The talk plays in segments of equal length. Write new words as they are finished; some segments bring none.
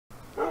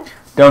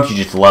Don't you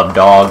just love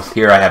dogs?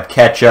 Here I have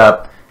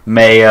ketchup,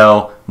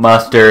 mayo,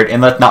 mustard,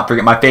 and let's not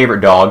forget my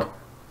favorite dog,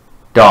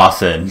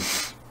 Dawson.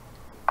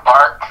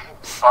 Bark.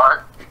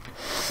 Bark.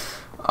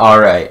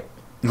 Alright.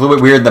 It's a little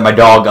bit weird that my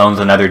dog owns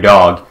another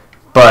dog,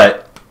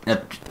 but... No!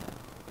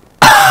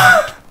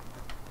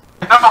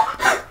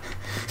 That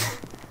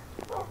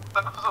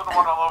episode 1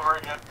 all over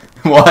again.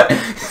 What?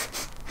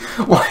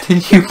 Why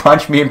did you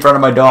punch me in front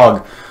of my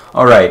dog?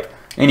 Alright.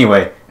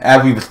 Anyway,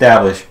 as we've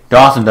established,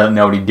 Dawson doesn't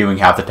know what he's doing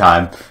half the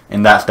time,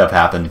 and that stuff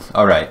happens.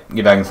 Alright,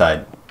 get back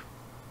inside.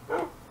 I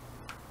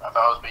thought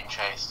I was being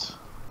chased.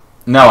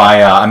 No,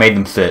 I made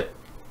them sit.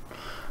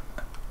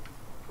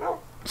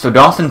 So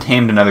Dawson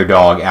tamed another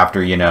dog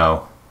after, you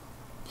know,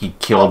 he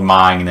killed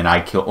mine, and then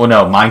I killed... Oh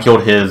no, mine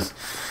killed his,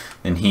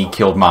 and he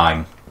killed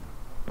mine.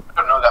 I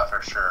don't know that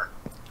for sure.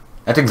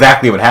 That's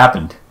exactly what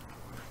happened.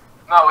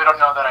 No, we don't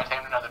know that I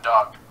tamed another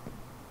dog.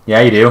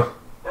 Yeah, you do.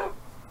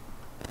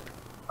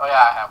 Oh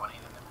yeah, I have one.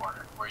 He's in the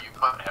corner. Where you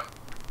put him.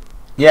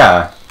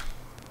 Yeah.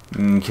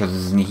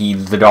 Because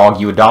he's the dog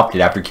you adopted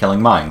after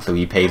killing mine, so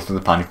he pays for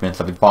the punishments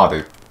of his father.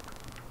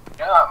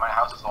 You know that my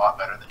house is a lot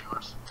better than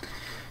yours.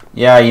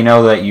 Yeah, you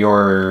know that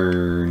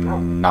you're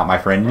not my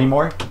friend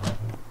anymore?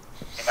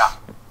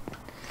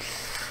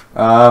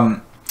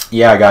 Yeah.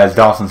 Yeah, guys,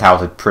 Dawson's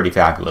house is pretty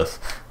fabulous.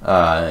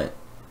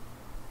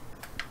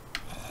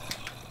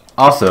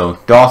 Also,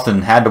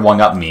 Dawson had to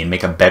one-up me and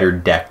make a better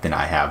deck than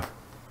I have.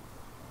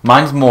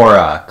 Mine's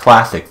more,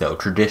 classic, though,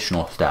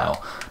 traditional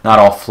style, not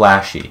all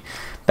flashy.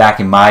 Back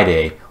in my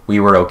day, we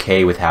were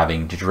okay with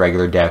having just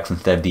regular decks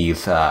instead of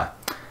these,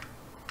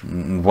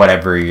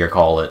 whatever you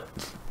call it.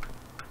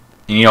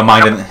 And, you know,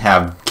 mine doesn't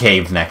have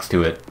caves next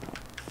to it.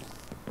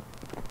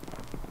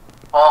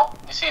 Well,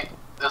 you see,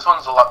 this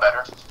one's a lot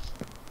better.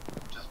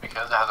 Just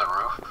because it has a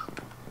roof.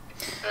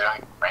 They don't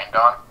get rained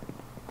on.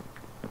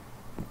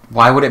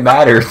 Why would it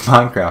matter? It's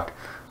Minecraft.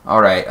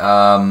 Alright,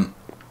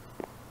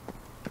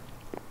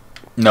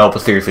 no,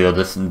 but seriously though,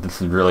 this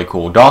is really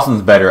cool.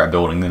 Dawson's better at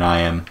building than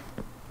I am.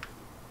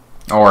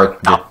 Or,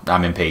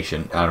 I'm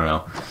impatient. I don't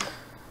know.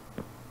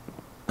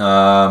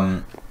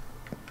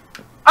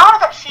 How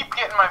did that sheep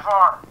get in my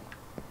farm?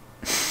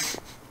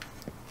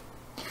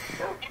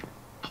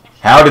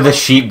 How did the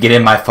sheep get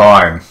in my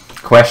farm?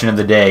 Question of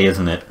the day,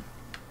 isn't it?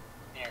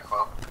 Here,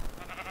 quote.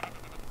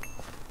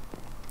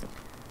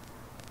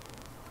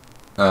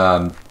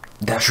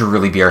 That should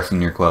really be our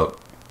senior quote.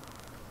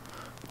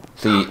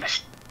 See, The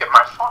sheep get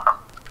my farm.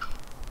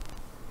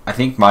 I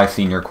think my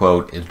senior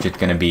quote is just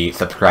gonna be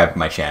subscribe to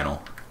my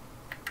channel.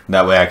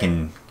 That way I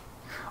can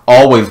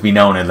always be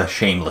known as a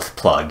shameless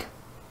plug.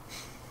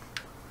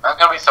 That's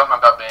gonna be something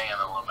about being in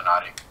the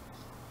Illuminati.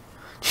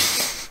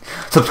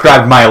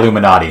 Subscribe to my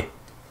Illuminati.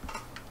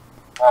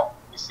 Well,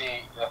 you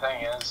see, the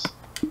thing is,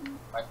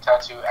 my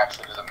tattoo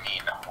actually doesn't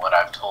mean what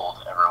I've told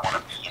everyone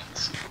it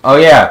means. Oh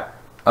yeah,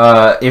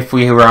 if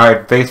we were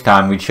on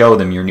FaceTime, we'd show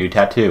them your new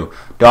tattoo.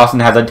 Dawson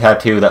has a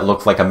tattoo that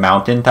looks like a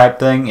mountain type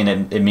thing,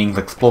 and it means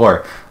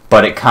explore.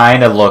 But it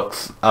kind of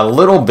looks a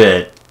little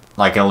bit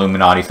like an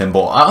Illuminati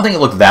symbol. I don't think it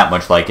looks that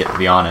much like it, to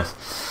be honest.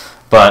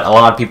 But a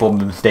lot of people have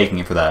been mistaking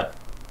it for that.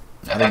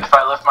 And then if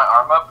I lift my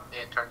arm up,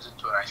 it turns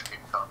into an ice cream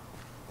cone.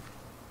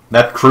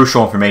 That's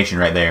crucial information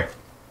right there.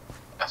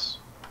 Yes.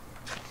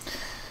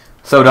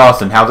 So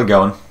Dawson, how's it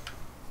going?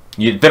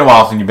 It's been a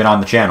while since you've been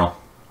on the channel.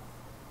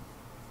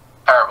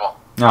 Terrible.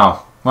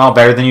 Oh, well,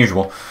 better than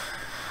usual.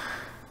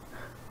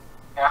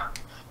 Yeah.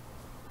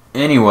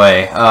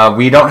 Anyway,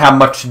 we don't have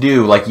much to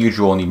do like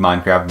usual in these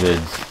Minecraft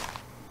vids.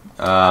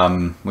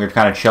 We're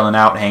kind of chilling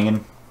out,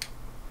 hanging,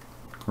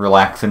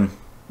 relaxing.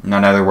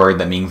 Another word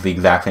that means the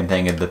exact same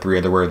thing as the three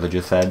other words I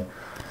just said.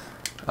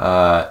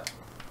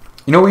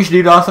 You know what we should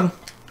do, Dawson?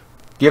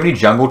 Do you have any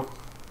jungle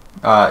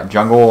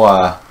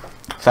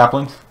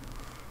saplings?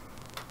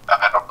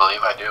 I don't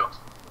believe I do.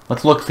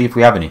 Let's look, see if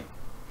we have any.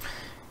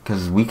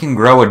 Because we can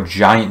grow a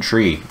giant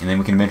tree, and then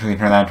we can eventually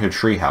turn that into a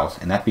tree house,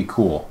 and that'd be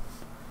cool.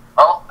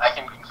 Well, I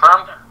can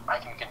confirm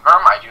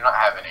I do not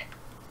have any.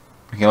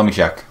 Okay, let me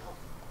check.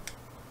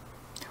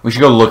 We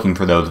should go looking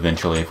for those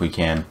eventually if we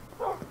can.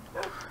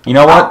 You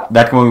know what?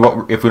 That's when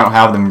if we don't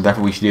have them, that's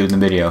what we should do in the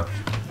video.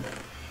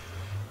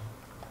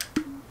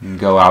 And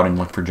go out and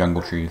look for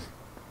jungle trees.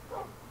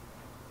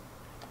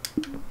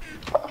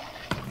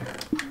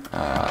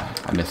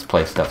 I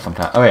misplace stuff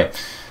sometimes. Okay,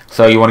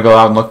 so you want to go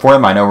out and look for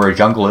them? I know where a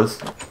jungle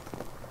is.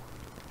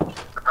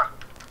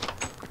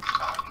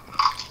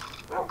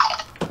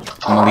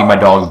 I'm gonna leave my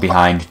dogs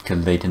behind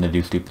because they tend to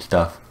do stupid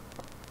stuff.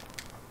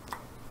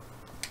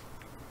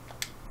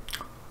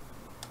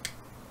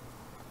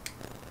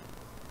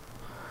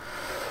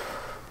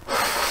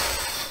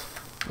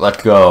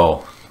 Let's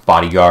go,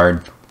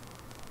 bodyguard.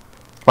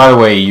 By the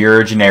way,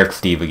 you're generic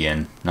Steve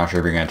again. Not sure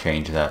if you're gonna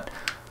change that.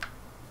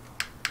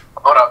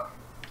 Hold up.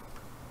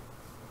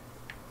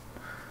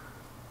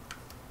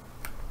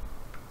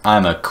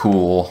 I'm a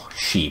cool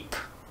sheep.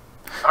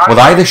 Was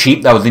I the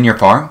sheep that was in your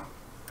farm?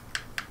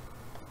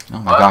 Oh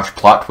my gosh,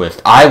 plot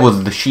twist. I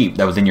was the sheep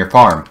that was in your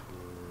farm.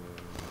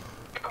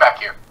 Get back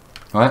here.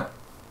 What?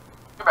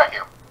 Get back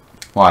here.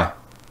 Why?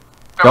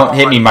 Don't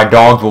hit me, my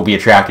dogs will be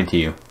attracted to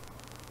you.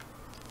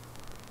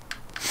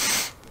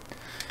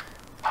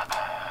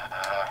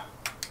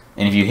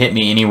 And if you hit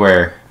me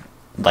anywhere,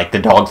 like the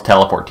dogs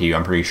teleport to you,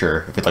 I'm pretty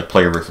sure. If it's like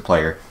player versus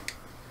player.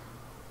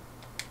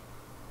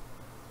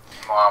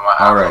 Well, my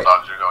actual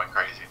dogs are going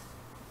crazy.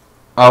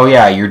 Oh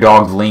yeah, your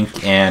dogs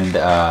Link and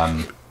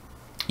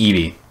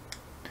Eevee.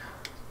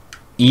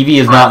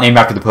 Eevee is not named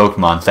after the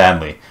Pokemon,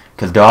 sadly.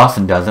 Because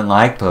Dawson doesn't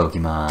like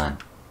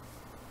Pokemon.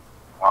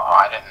 Well,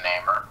 I didn't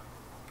name her.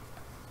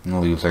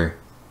 Loser.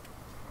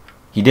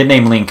 He did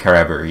name Link,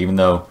 however, even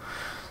though...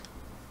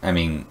 I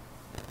mean...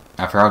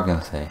 I forgot what I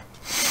was gonna say.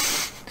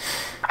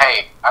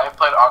 Hey, I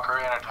played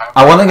Ocarina of Time.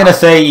 I wasn't gonna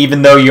say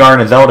even though you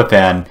aren't a Zelda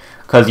fan,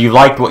 because you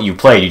liked what you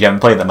played. You haven't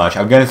played that much.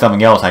 I was gonna say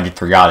something else, I just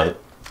forgot it.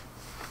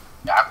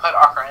 Yeah, I played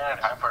Ocarina of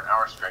Time for an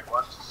hour straight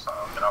once, so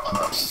get on my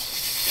road.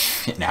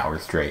 An hour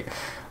straight.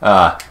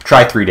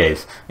 Try 3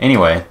 days.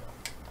 Anyway.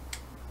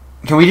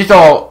 Can we just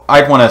all...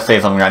 I want to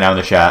say something right now in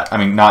the chat. I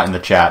mean, not in the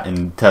chat,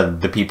 and to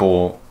the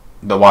people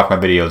that watch my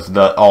videos,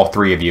 all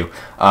 3 of you.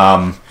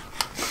 I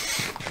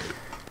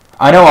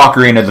know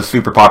Ocarina is a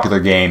super popular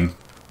game,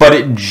 but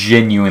it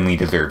genuinely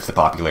deserves the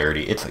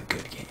popularity. It's a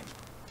good game.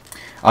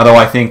 Although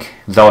I think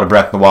Zelda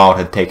Breath of the Wild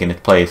had taken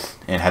its place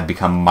and had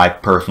become my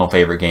personal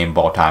favorite game of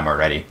all time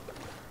already.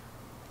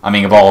 I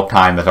mean, of all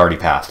time that's already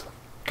passed.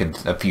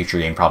 Because a future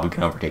game probably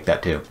can overtake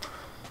that too.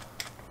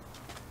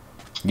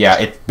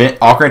 Yeah,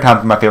 Ocarina of Time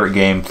is my favorite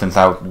game since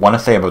I want to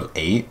say I was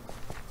 8.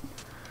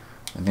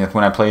 I think that's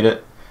when I played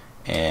it.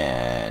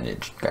 And it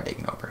just got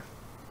taken over.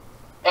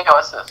 Hey,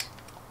 what's this?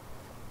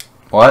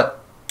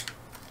 What?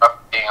 Oh,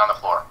 being on the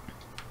floor.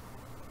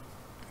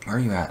 Where are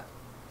you at?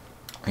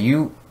 Are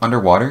you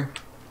underwater?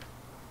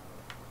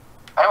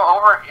 I'm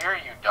over here,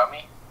 you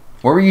dummy.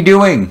 What were you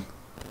doing?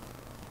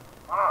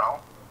 I don't know.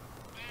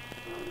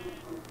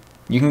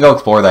 You can go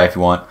explore that if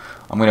you want.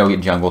 I'm gonna go get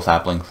jungle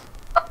saplings.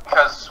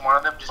 Because one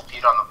of them just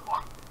peed on the floor.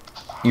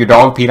 Your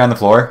dog peed on the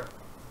floor?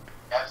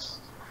 Yes.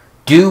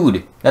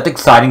 Dude, that's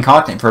exciting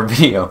content for a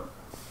video.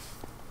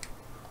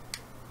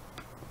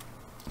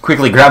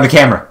 Quickly, grab the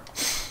camera.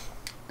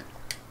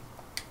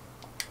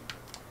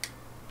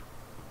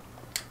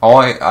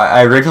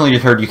 I originally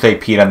just heard you say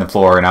peed on the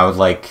floor, and I was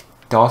like,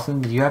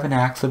 Dawson, did you have an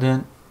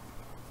accident?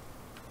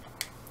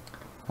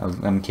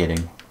 I'm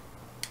kidding.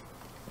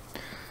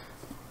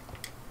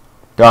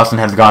 Dawson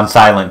has gone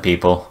silent,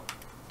 people.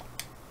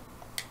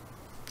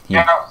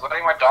 Yeah, I was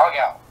letting my dog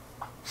out.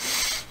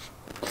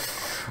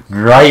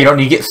 Right, you don't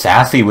need to get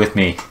sassy with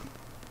me.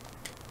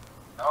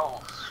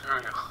 No, screw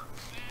you.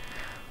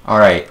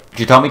 Alright,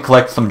 just help me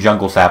collect some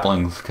jungle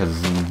saplings,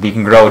 because we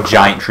can grow a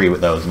giant tree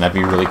with those, and that'd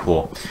be really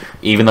cool.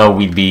 Even though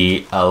we'd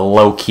be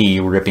low-key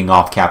ripping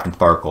off Captain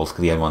Sparkles,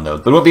 because he had one of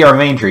those. But it would be our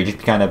main tree, just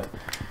kind of...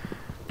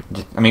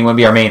 it would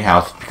be our main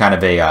house, kind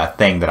of a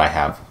thing that I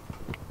have.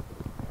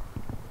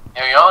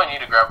 Yeah, you only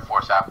need to grab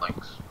 4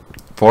 saplings.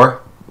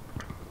 4?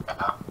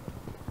 Yeah.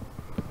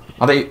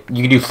 I thought you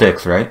can do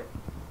 6, right?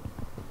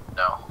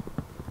 No.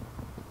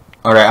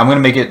 Alright, I'm gonna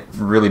make it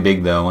really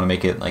big though. I wanna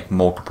make it like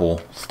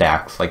multiple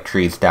stacks, like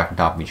trees stacked on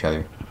top of each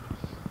other.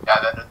 Yeah,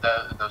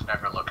 those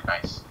never look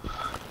nice.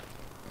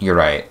 You're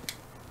right.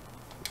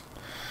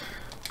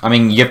 I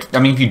mean,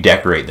 if you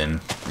decorate them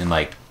and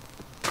like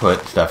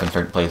put stuff in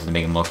certain places to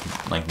make them look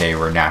like they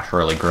were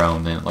naturally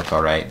grown, then it looks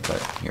alright,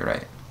 but you're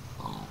right.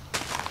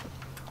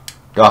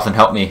 Dawson,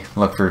 help me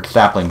look for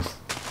saplings.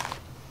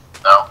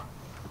 No.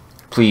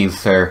 Please,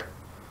 sir.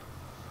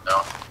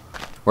 No.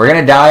 We're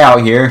gonna die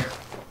out here.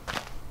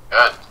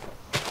 Good.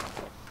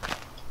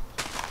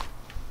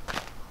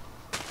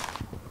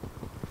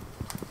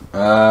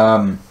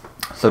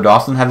 So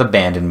Dawson has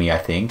abandoned me, I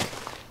think.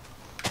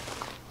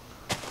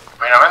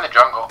 I mean, I'm in the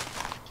jungle.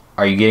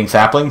 Are you getting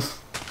saplings?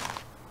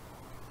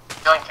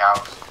 Killing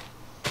cows.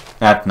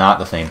 That's not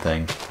the same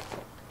thing.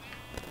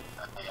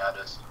 Yeah,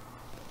 it is.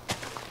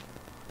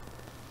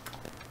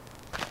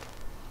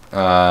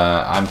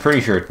 I'm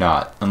pretty sure it's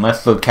not.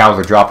 Unless the cows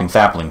are dropping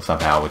saplings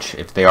somehow, which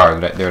if they are,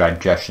 their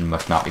digestion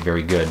must not be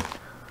very good.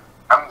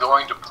 I'm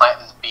going to plant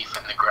this beef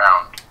in the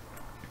ground.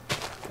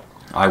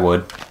 I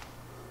would.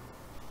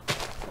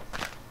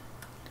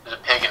 There's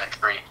a pig in a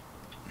tree.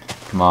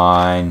 Come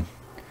on.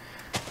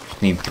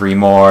 Just need 3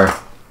 more.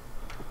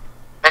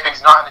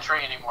 Pig's not in the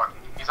tree anymore.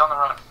 He's on the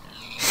run.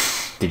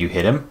 Did you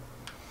hit him?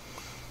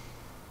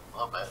 A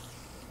little bit.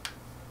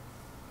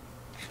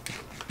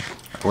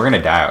 We're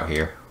gonna die out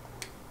here.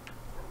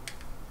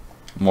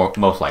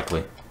 Most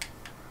likely.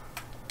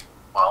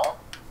 Well,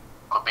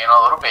 quit being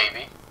a little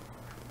baby.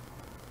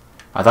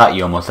 I thought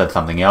you almost said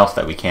something else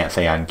that we can't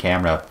say on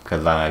camera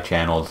because my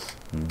channel's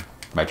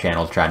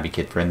trying to be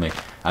kid friendly.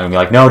 I'm gonna be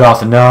like, no,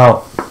 Dawson,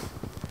 no.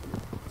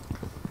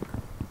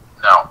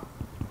 No.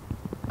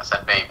 I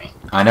said baby.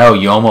 I know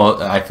you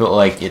almost. I feel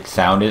like it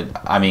sounded.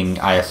 I mean,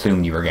 I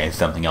assumed you were getting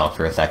something else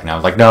for a second. I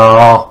was like,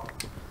 no.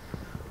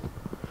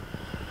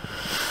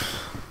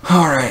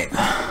 All right.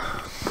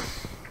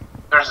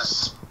 There's a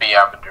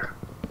speeavenger.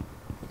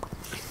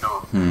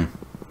 Hmm.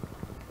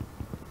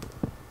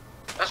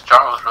 This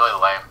jungle's really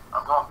lame.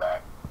 I'm going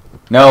back.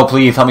 No,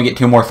 please, help me get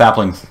 2 more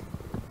saplings.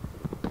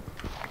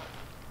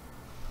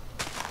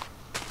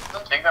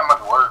 Doesn't take that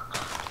much work.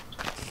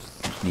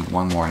 Just need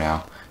 1 more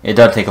now. It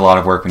does take a lot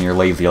of work when you're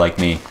lazy like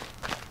me.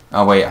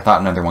 Oh wait, I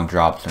thought another one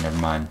dropped, so never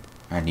mind.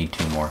 I need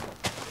 2 more.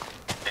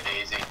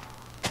 Daisy.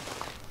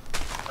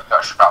 I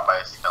got shot by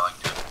a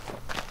skeleton.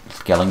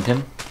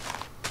 Skellington?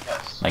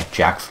 Yes. Like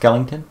Jack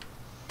Skellington?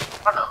 I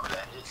don't know who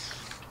that is.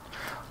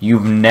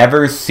 You've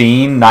never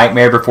seen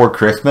Nightmare Before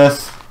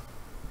Christmas?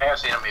 I have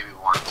seen it maybe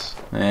once.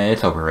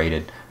 It's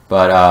overrated.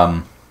 But,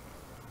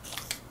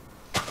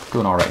 it's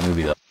an alright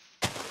movie though.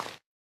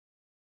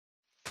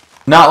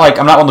 Not like,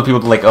 I'm not one of the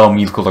people that like, oh,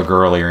 musicals are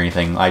girly or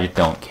anything. I just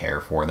don't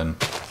care for them.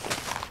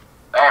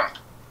 Damn.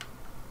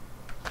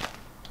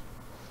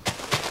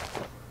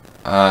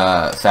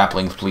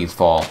 Saplings, please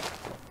fall.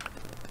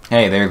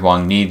 Hey, there's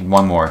one. Need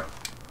 1 more.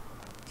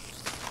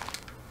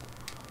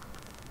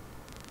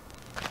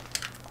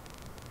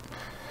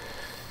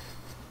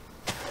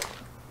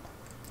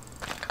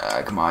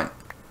 Come on.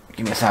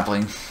 Give me a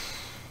sapling.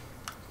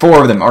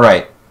 4 of them.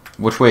 Alright.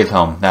 Which way is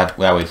home? That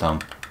way is home.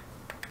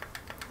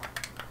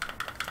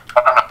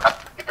 I don't know.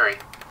 Ask Siri.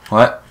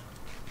 What?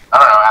 I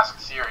don't know. Ask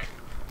Siri.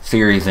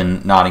 Siri's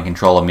not in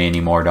control of me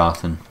anymore,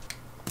 Dawson.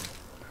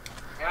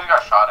 You just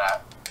got shot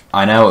at.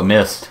 I know, it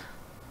missed.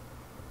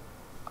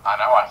 I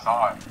know. I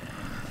saw it.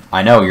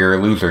 I know, you're a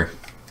loser.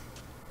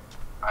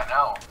 I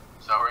know.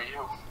 So are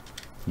you.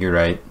 You're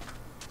right.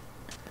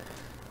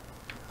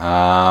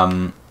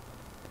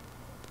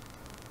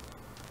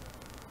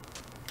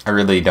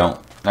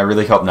 I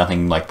really hope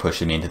nothing like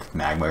pushes me into the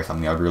magma or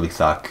something. That would really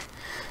suck.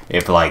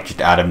 If like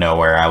just out of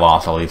nowhere I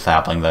lost all these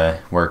saplings that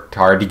I worked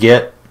hard to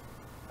get.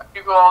 Why'd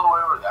you go all the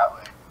way over that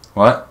way?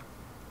 What?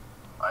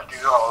 Why'd you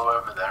go all the way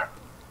over there?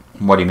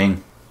 What do you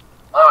mean?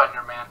 Hello,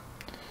 Enderman.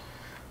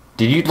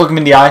 Did you look him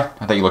in the eye?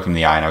 I thought you looked him in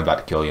the eye and I was about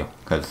to kill you.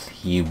 Because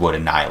he would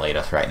annihilate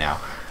us right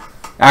now.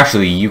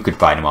 Actually, you could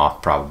fight him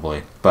off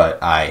probably.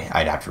 But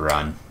I'd have to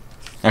run.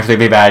 Actually, it'd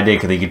be a bad idea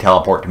because he could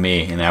teleport to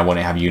me and I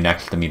wouldn't have you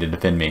next to me to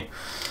defend me.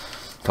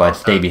 So I'd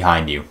stay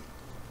behind you.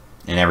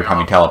 And every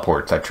time he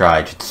teleports, I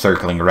try just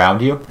circling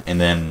around you,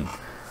 and then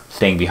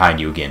staying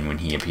behind you again when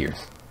he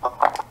appears.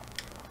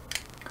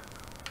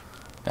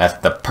 That's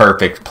the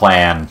perfect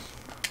plan.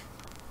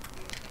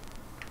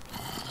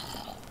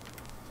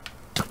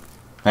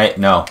 Hey,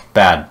 no.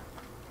 Bad.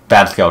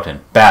 Bad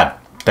skeleton. Bad.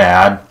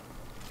 Bad.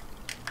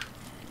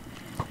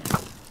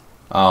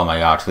 Oh my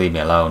gosh, leave me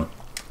alone.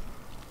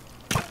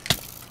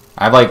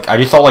 I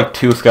just saw like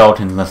 2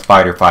 skeletons and a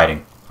spider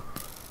fighting.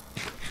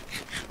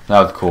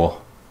 That was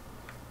cool.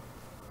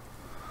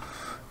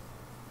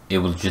 It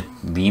was just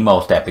the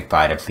most epic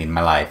fight I've seen in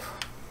my life.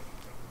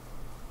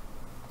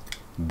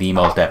 The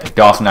most epic.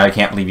 Dawson, I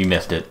can't believe you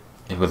missed it.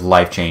 It was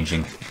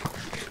life-changing.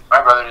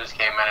 My brother just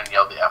came in and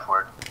yelled the F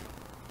word.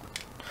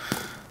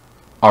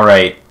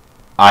 Alright.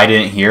 I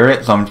didn't hear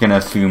it, so I'm just gonna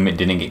assume it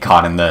didn't get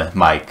caught in the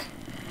mic.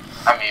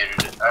 I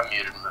muted it. I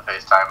muted him the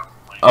FaceTime.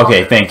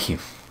 Okay, thank you.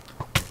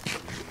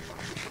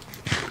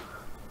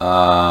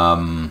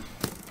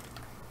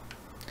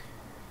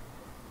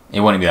 It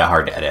wouldn't be that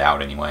hard to edit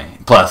out anyway.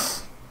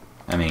 Plus,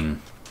 I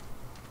mean,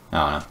 I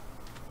don't know.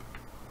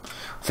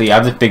 See, I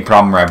have this big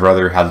problem where my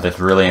brother has this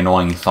really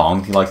annoying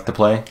songs he likes to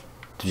play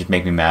to just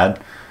make me mad.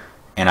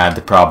 And I have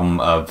the problem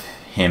of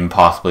him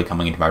possibly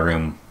coming into my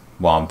room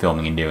while I'm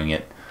filming and doing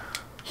it.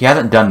 He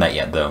hasn't done that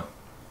yet, though.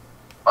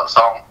 What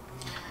song?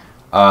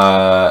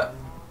 I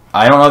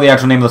don't know the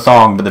actual name of the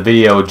song, but the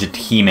video is just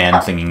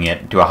He-Man singing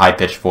it to a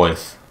high-pitched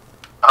voice.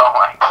 Oh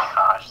my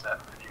gosh,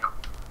 that video.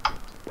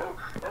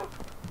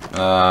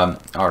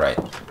 Alright.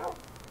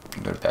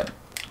 Go to bed.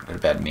 Go to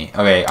bed, me.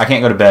 Okay, I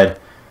can't go to bed.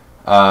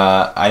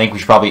 I think we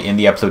should probably end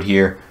the episode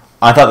here.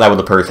 I thought that was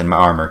a person, my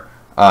armor.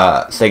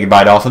 Say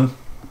goodbye, Dawson.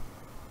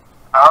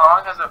 How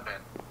long has it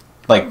been?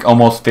 Like,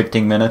 almost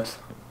 15 minutes.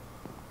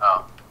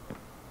 Oh.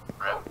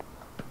 Rip.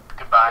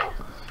 Goodbye.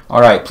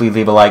 Alright, please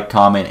leave a like,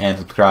 comment, and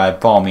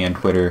subscribe. Follow me on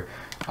Twitter.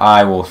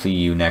 I will see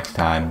you next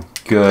time.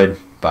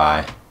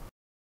 Goodbye.